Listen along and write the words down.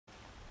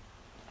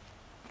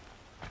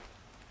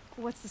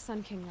What's the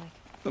Sun King like?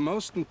 The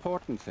most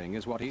important thing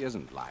is what he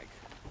isn't like.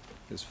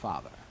 His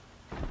father.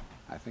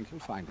 I think you'll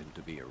find him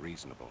to be a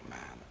reasonable man.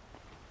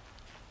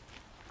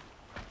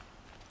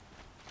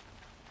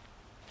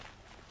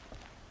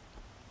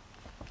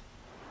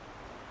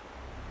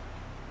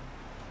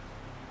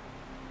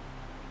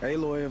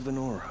 Aloy of the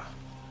Nora.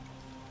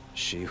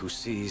 She who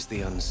sees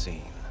the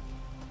unseen.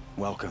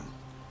 Welcome.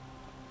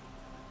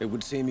 It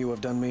would seem you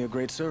have done me a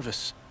great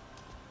service.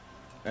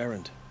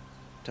 Erend,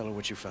 tell her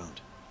what you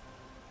found.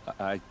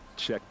 I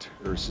checked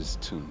Ursa's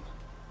tomb.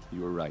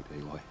 You were right,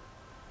 Aloy.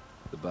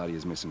 The body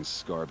is missing a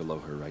scar below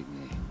her right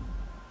knee.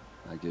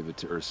 I gave it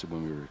to Ursa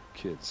when we were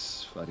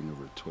kids, fighting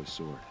over a toy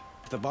sword.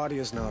 If the body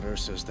is not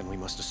Ursa's, then we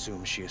must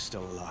assume she is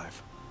still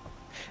alive.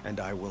 And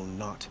I will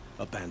not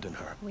abandon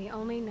her. We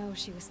only know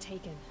she was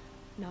taken,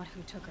 not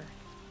who took her.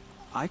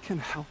 I can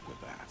help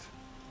with that.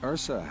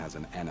 Ursa has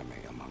an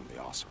enemy among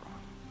the Oseram.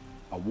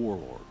 A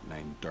warlord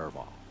named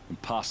Dervahl.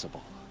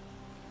 Impossible.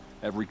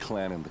 Every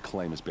clan in the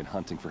Claim has been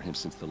hunting for him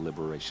since the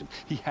Liberation.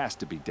 He has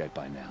to be dead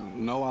by now.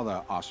 No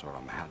other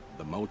Oseram had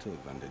the motive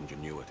and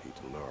ingenuity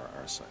to lure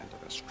Ursa into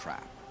this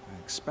trap. I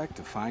expect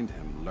to find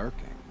him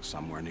lurking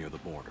somewhere near the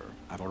border.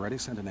 I've already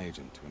sent an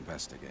agent to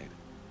investigate.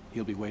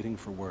 He'll be waiting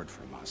for word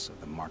from us at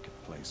the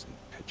marketplace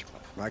in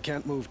Pitchcliff. I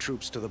can't move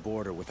troops to the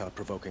border without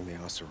provoking the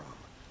Oseram.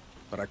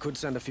 But I could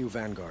send a few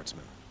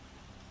vanguardsmen.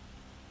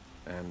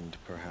 And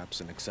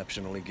perhaps an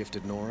exceptionally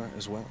gifted Nora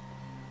as well.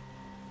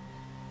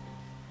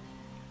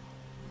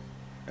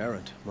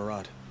 Erend,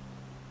 Murad,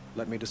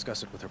 let me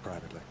discuss it with her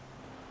privately.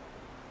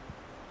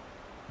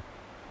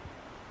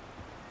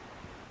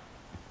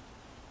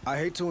 I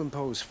hate to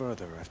impose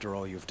further after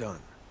all you've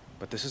done,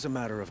 but this is a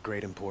matter of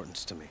great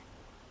importance to me.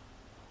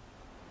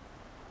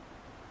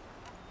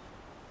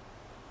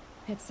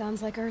 It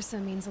sounds like Ursa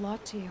means a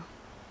lot to you.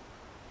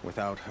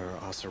 Without her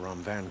Oseram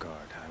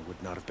vanguard, I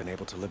would not have been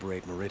able to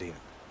liberate Meridian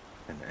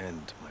and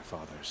end my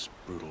father's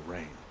brutal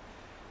reign.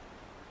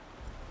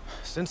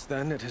 Since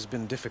then, it has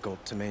been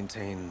difficult to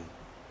maintain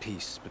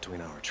peace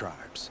between our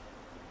tribes.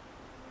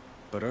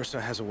 But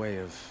Ursa has a way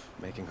of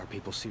making her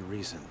people see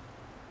reason.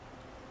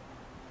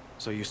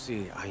 So you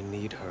see, I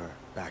need her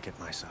back at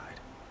my side.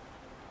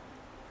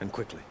 And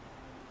quickly.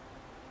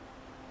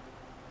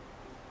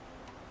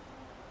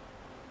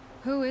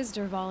 Who is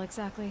Dervahl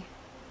exactly?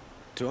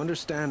 To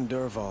understand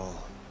Dervahl,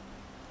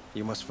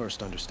 you must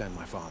first understand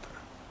my father.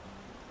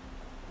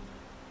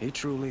 He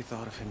truly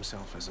thought of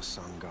himself as a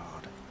sun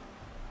god.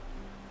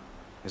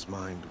 His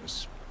mind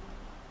was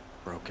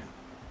broken.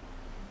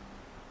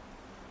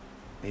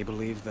 He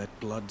believed that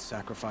blood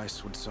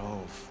sacrifice would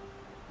solve,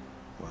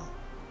 well,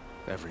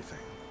 everything.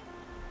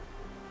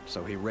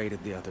 So he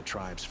raided the other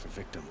tribes for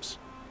victims,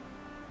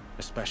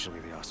 especially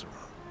the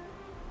Oseram.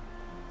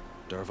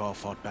 Dervahl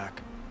fought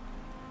back.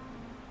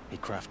 He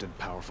crafted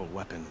powerful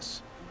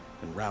weapons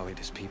and rallied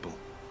his people.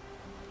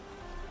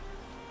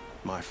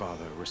 My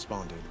father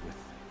responded with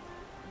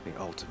the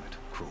ultimate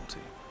cruelty.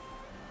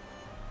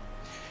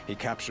 He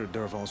captured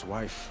Dervahl's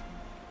wife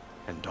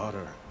and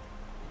daughter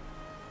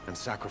and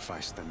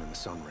sacrificed them in the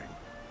Sun Ring.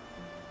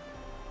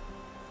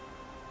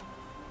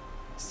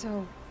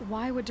 So,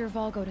 why would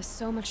Dervahl go to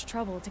so much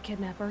trouble to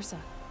kidnap Ursa?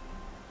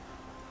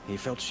 He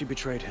felt she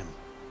betrayed him.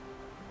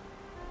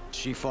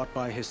 She fought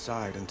by his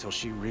side until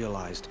she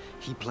realized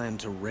he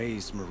planned to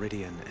raise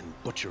Meridian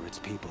and butcher its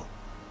people.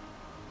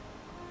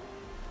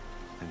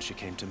 And she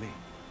came to me.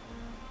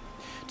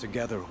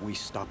 Together, we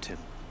stopped him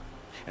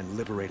and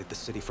liberated the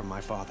city from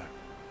my father.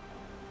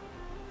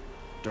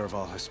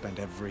 Dervahl has spent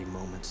every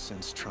moment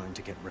since trying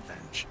to get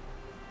revenge.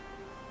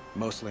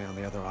 Mostly on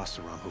the other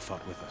Oseram who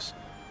fought with us.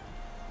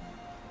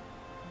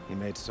 He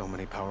made so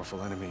many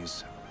powerful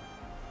enemies,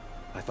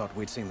 I thought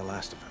we'd seen the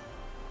last of him.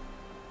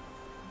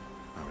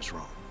 I was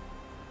wrong.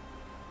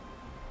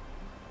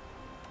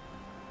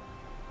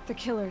 The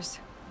Killers,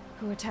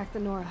 who attacked the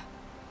Nora.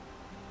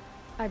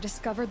 I've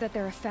discovered that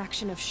they're a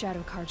faction of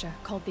Shadow Carja,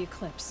 called the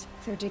Eclipse.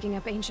 They're digging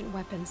up ancient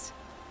weapons.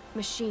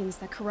 Machines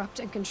that corrupt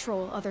and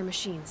control other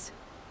machines.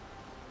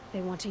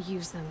 They want to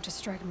use them to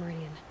strike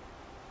Meridian.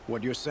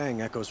 What you're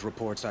saying echoes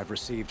reports I've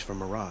received from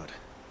Murad.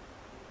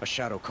 A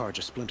Shadow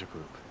Carja splinter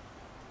group.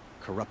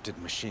 Corrupted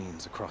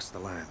machines across the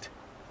land.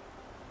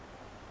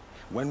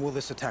 When will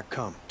this attack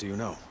come, do you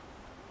know?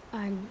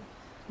 I'm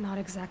not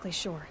exactly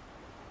sure.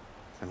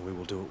 Then we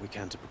will do what we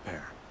can to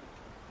prepare.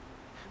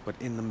 But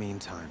in the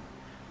meantime,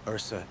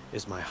 Ursa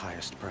is my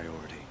highest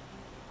priority.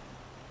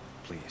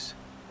 Please,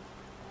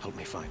 help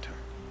me find her.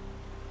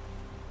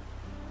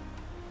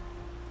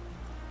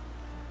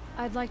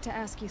 I'd like to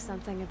ask you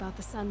something about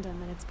the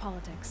Sundom and its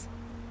politics.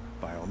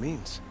 By all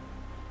means.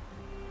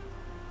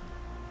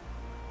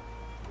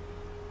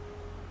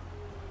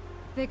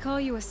 They call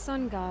you a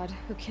sun god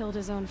who killed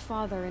his own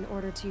father in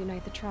order to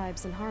unite the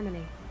tribes in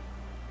harmony.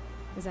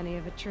 Is any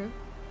of it true?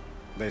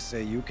 They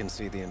say you can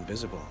see the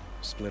invisible,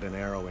 split an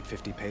arrow at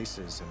 50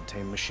 paces, and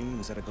tame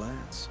machines at a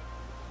glance.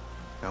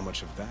 How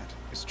much of that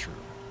is true?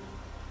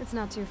 It's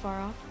not too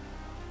far off.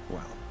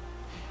 Well,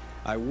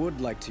 I would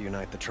like to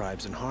unite the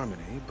tribes in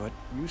harmony, but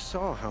you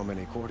saw how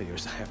many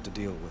courtiers I have to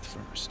deal with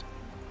first.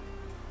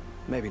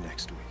 Maybe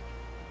next week.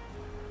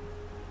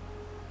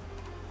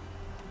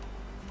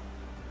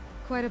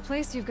 Quite a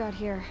place you've got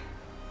here.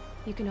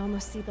 You can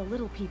almost see the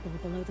little people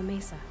below the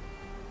mesa.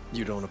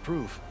 You don't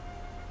approve?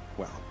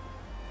 Well,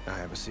 I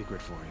have a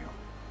secret for you.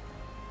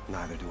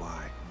 Neither do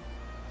I.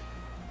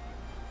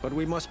 But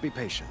we must be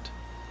patient.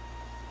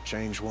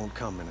 Change won't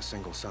come in a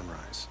single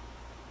sunrise.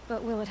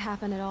 But will it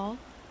happen at all,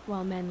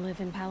 while men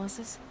live in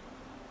palaces?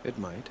 It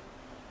might.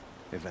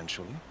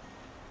 Eventually.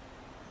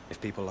 If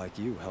people like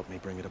you help me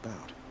bring it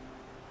about.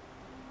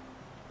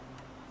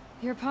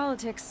 Your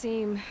politics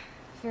seem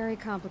very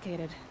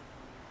complicated.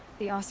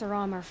 The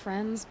Oseram are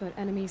friends, but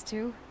enemies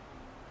too?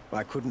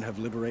 I couldn't have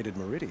liberated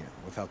Meridian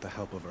without the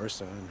help of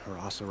Ursa and her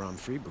Oseram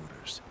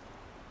freebooters.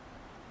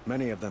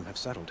 Many of them have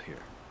settled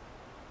here.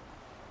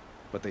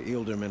 But the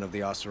Ealdormen of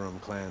the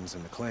Oseram clans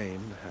in the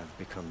Claim have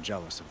become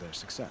jealous of their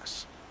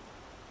success.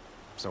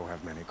 So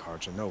have many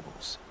Carja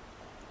nobles.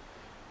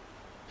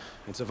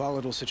 It's a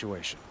volatile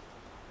situation,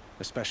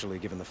 especially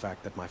given the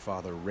fact that my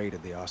father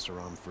raided the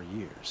Oseram for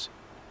years.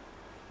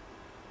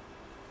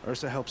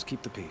 Ursa helps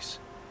keep the peace,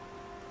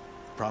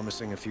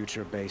 promising a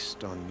future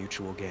based on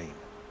mutual gain.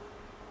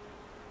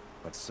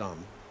 But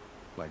some,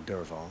 like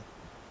Dervahl,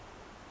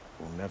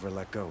 will never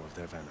let go of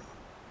their venom.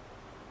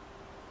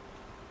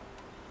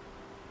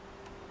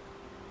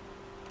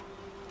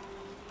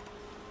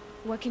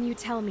 What can you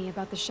tell me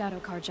about the Shadow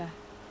Carja?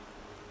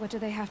 What do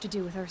they have to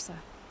do with Ursa?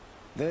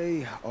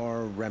 They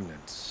are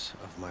remnants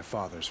of my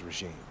father's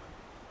regime,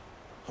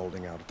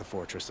 holding out at the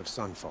fortress of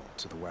Sunfall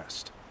to the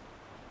west.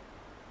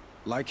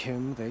 Like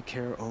him, they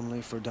care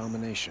only for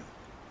domination,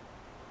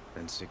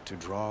 and seek to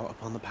draw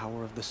upon the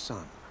power of the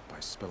sun by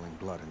spilling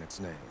blood in its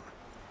name.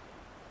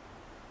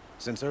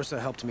 Since Ursa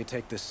helped me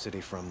take this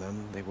city from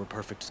them, they were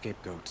perfect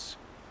scapegoats.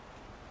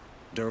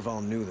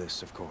 Dervahl knew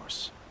this, of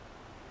course,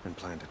 and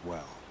planned it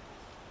well.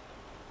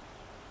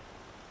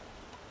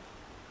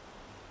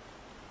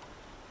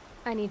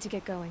 I need to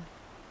get going.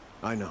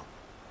 I know.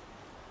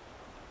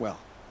 Well,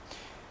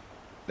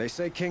 they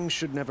say kings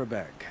should never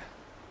beg.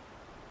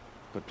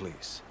 But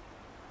please,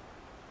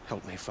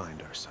 help me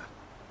find Ursa.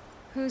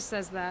 Who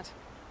says that?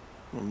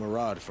 Well,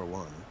 Murad, for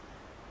one.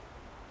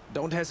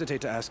 Don't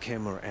hesitate to ask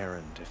him or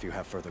Erend if you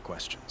have further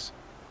questions.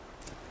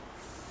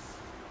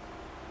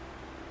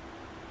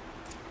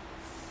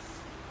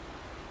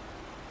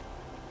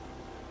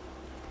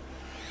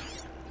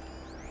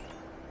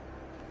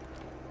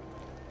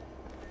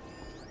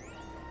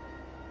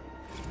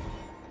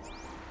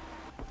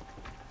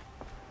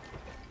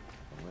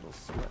 A little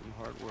sweat and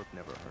hard work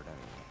never hurt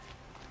anyone.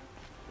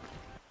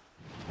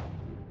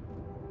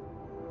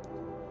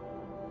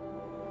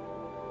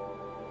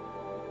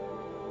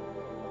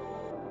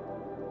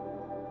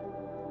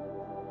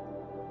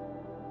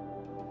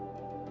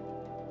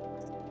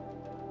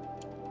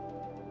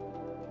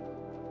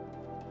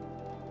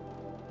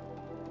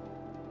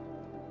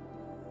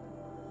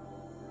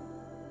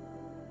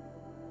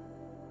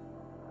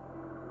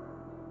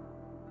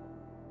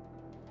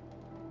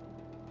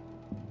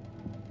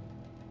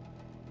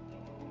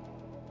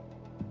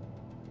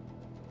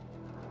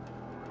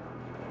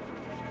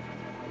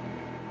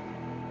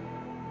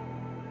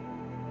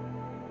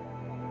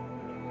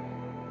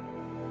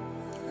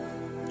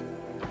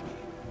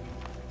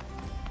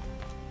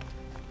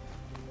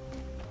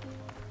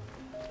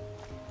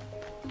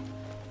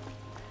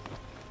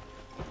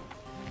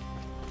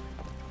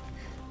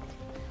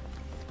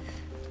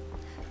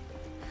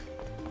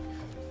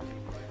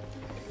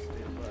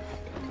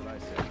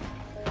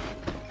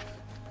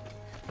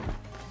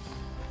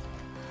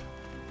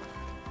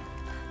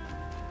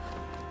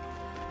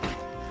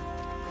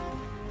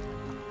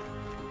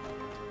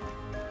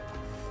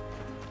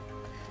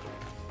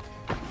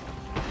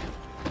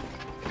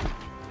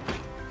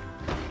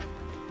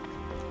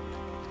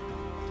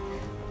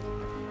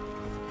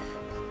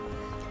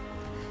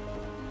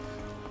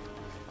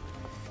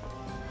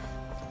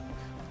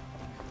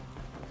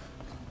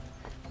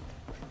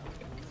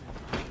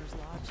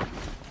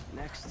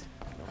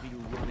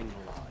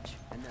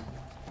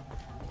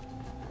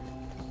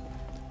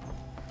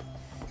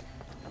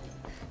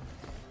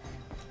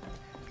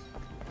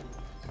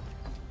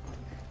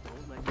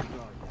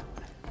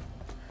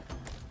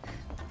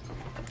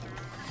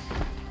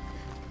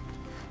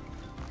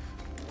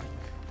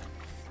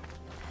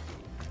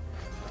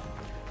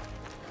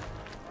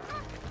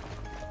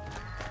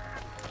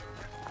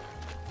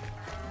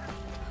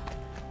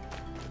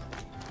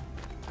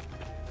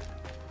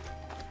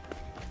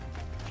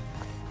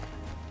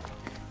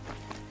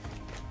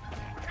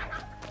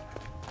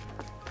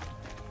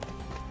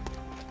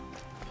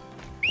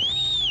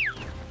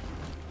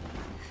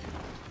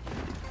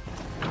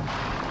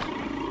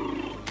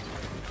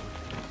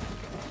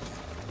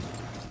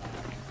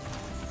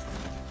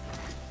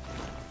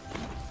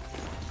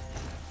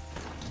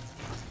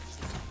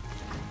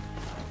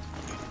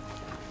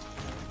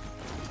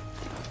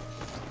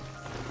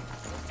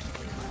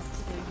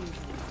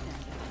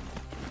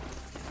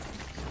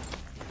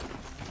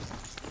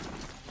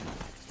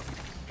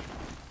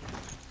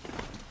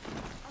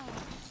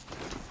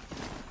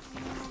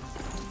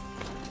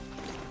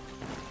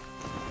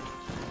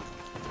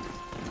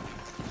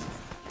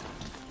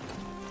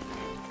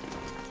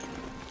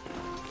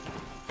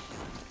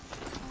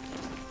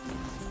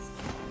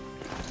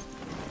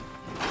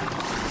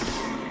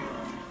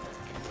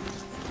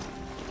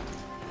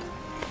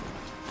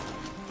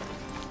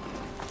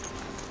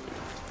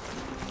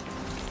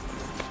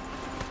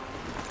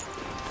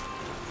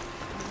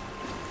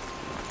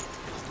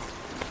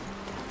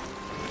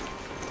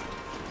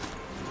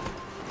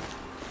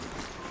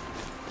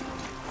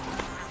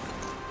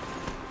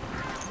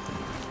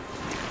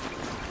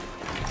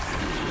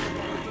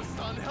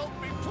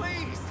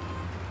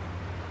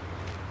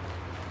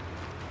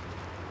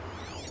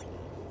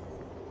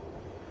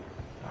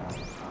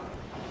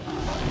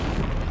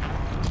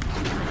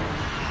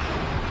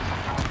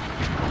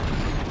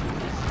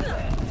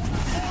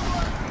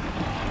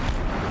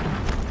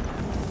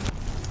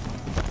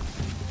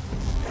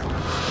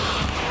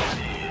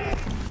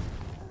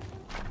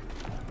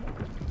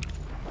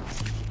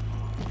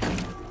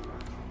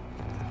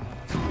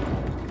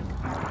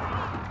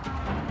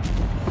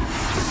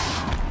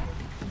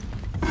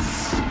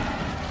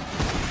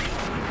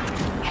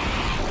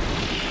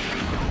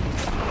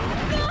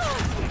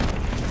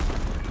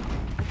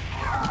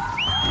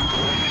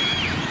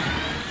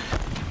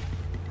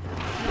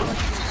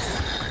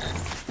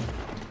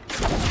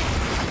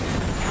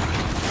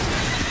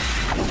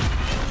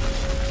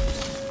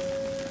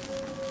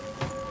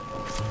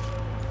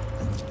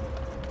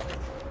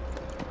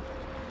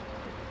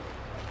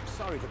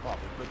 Sorry to bother,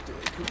 but can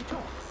we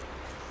talk?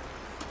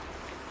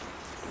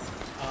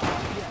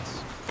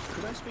 Yes.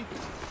 Could I speak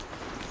with you?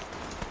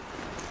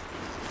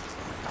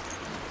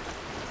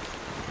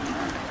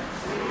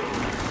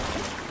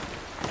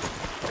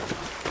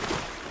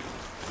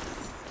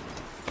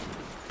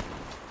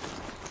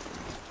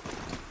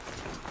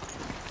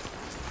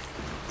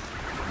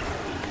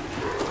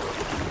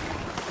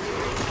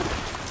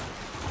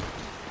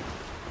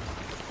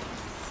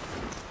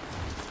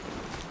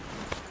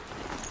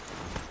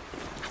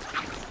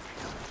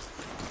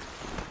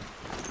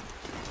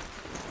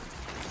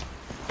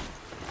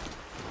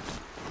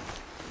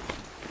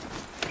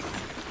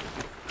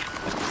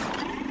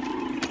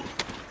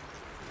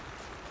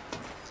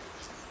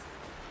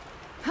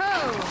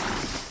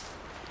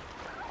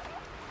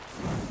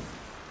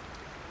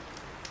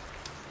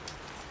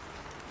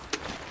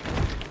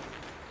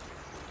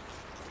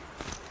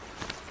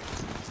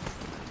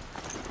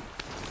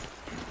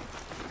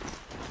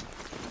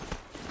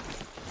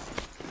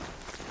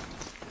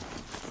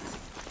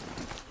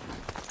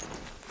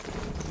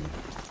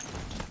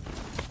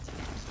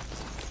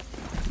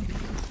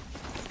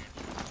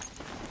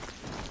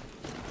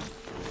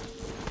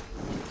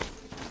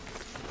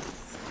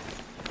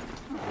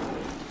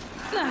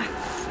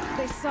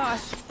 They saw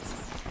us.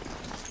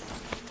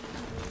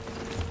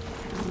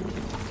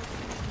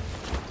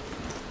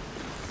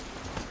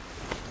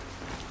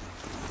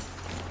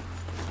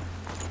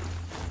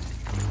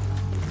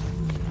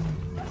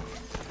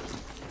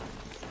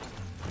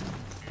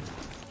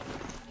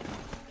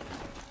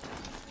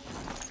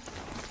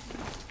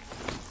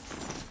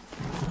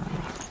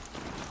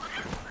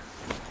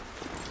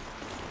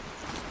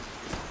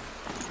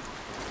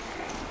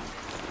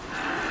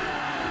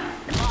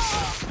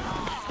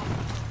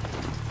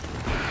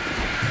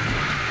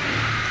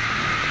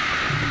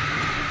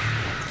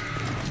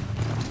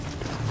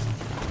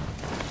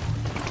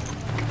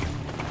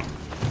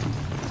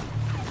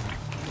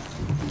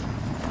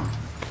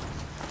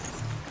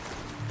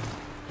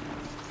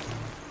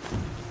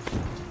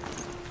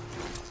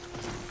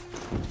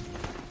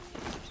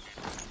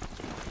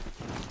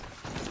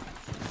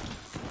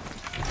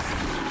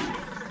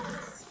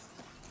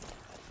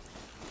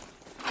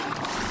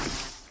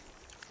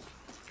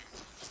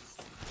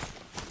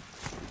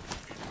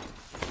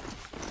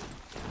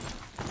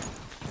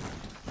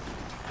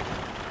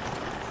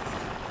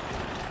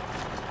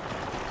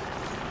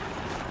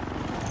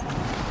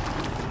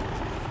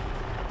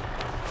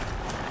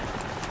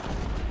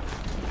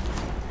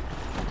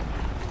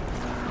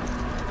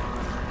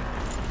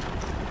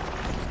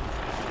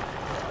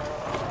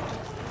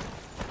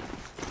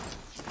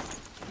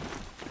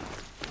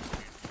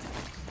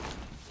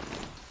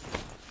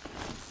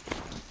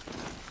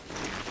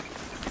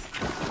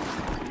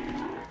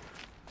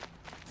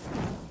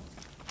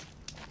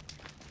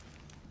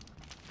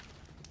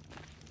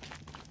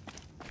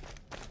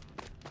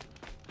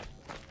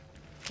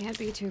 Can't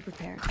be too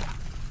prepared.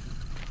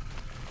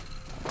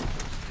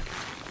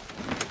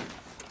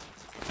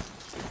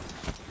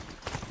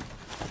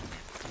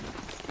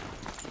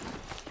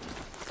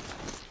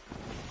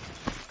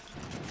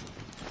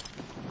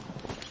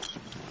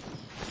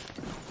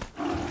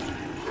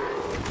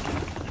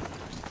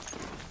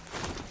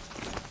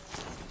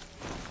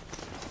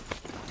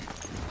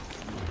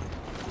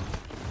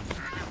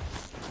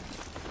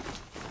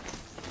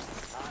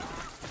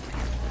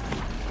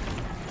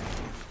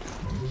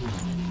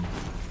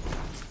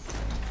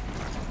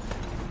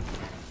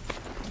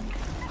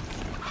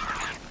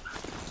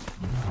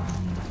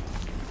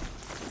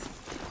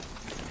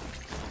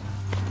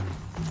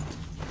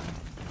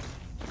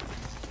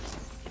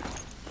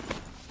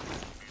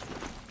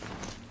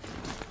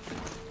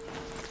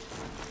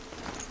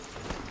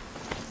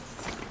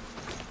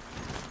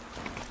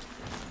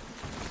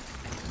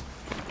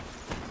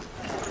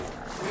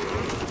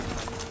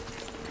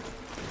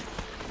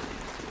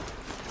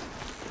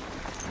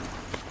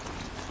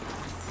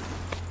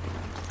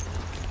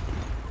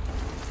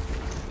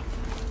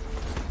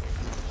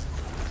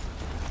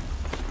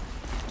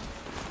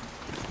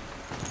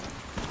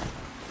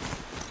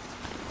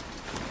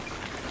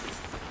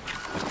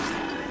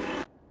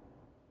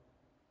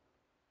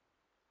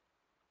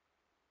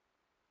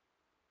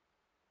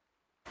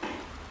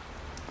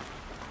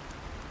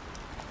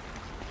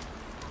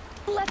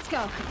 Let's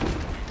go.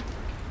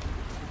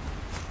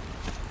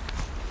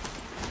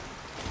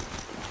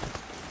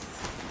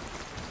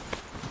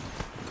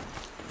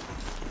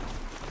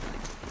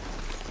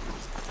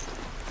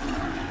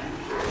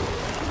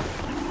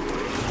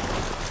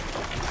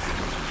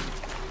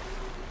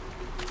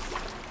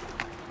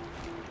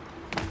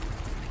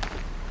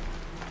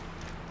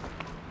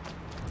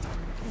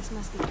 This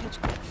must be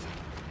Pitchcliff.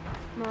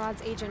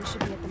 Murad's agent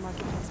should be at the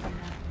marketplace by now.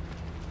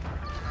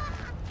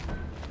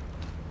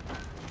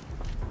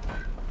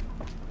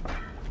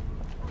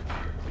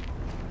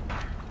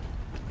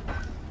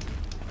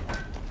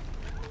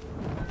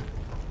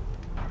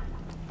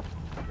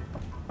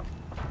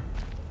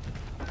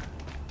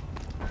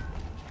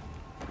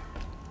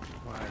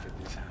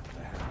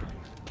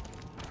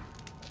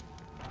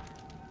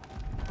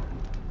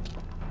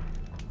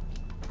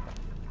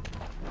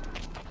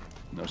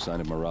 No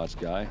sign of Marad's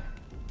guy?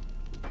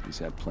 He's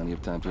had plenty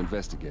of time to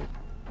investigate.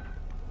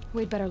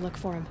 We'd better look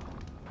for him.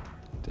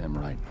 Damn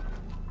right.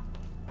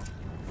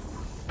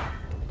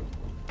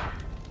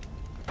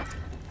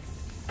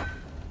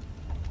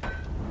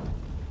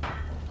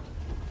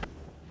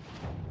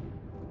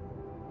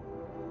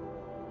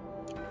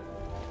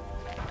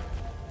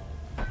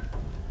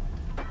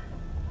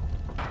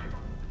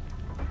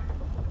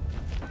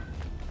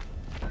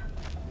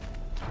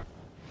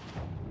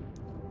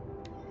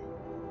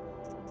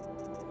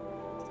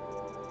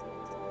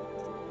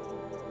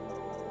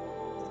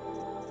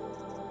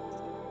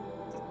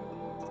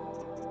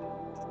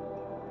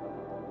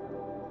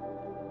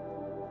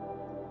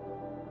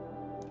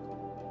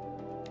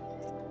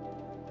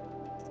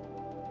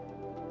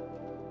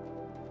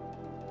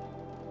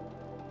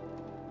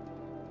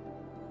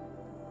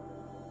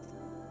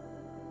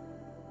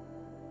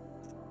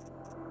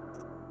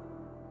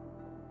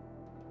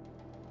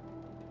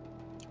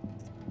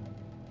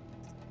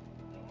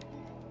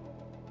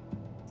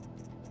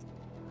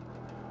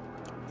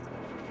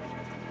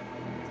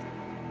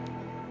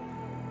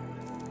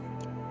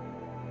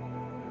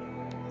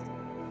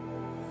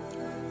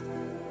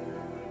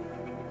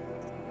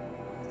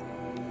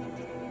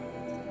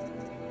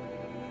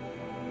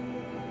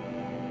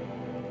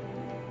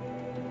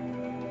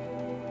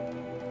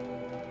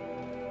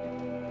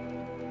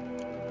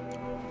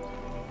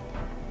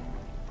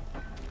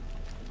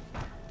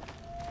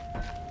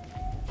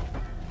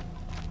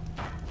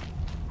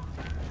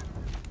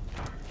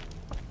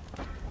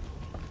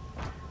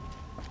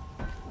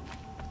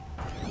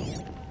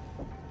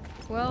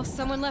 Well,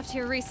 someone left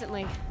here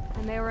recently,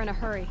 and they were in a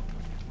hurry.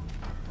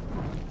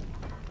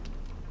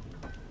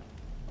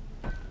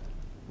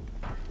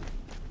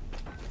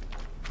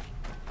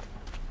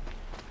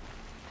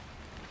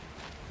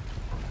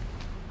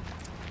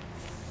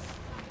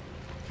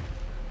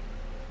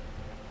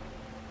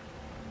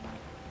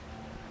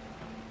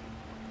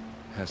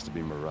 Has to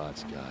be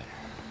Marad's guy.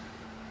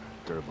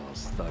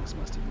 Dervahl's thugs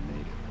must have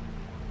made it.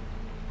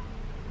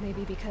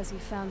 Maybe because he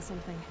found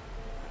something.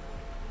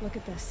 Look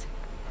at this.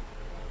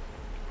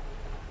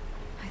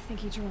 I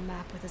think he drew a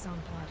map with his own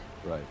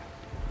blood. Right.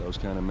 Those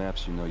kind of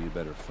maps you know you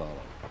better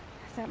follow.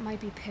 That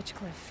might be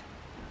Pitchcliff.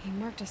 He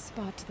marked a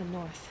spot to the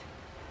north.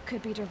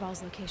 Could be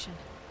Dervahl's location.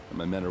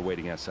 My men are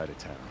waiting outside of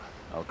town.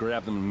 I'll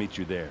grab them and meet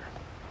you there.